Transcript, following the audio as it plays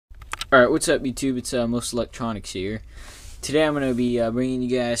Alright, what's up YouTube? It's Most Electronics here. Today I'm going to be bringing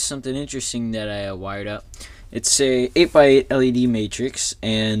you guys something interesting that I wired up. It's a 8x8 LED matrix,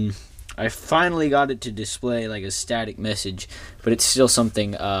 and I finally got it to display like a static message, but it's still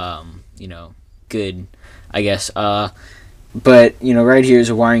something, good, I guess. But, right here is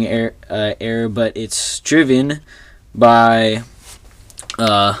a wiring error, but it's driven by,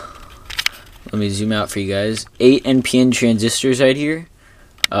 let me zoom out for you guys, 8 NPN transistors right here.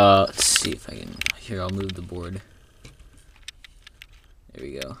 Let's see if I can, here I'll move the board. There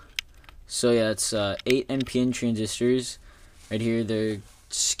we go. So yeah, it's 8 NPN transistors right here. They're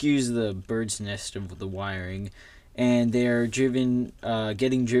skews the bird's nest of the wiring, and they're driven,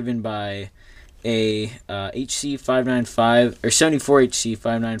 getting driven by a HC595 or 74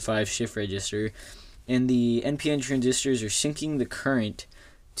 HC595 shift register, and the NPN transistors are syncing the current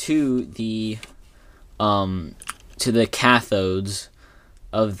to the cathodes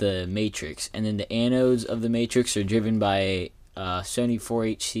of the matrix, and then the anodes of the matrix are driven by a 74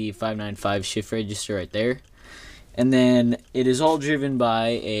 HC595 shift register right there. And then it is all driven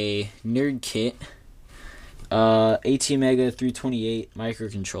by a Nerd Kit ATmega 328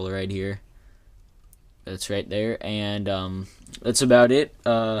 microcontroller right here. That's right there, and that's about it.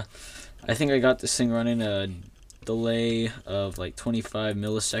 I think I got this thing running a delay of like 25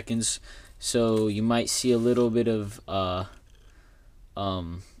 milliseconds, so you might see a little bit of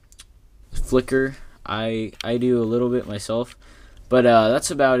flicker. I do a little bit myself, but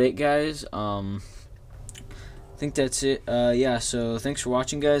that's about it, guys. I think that's it. Yeah, so thanks for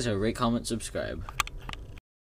watching, guys. Rate, comment, subscribe.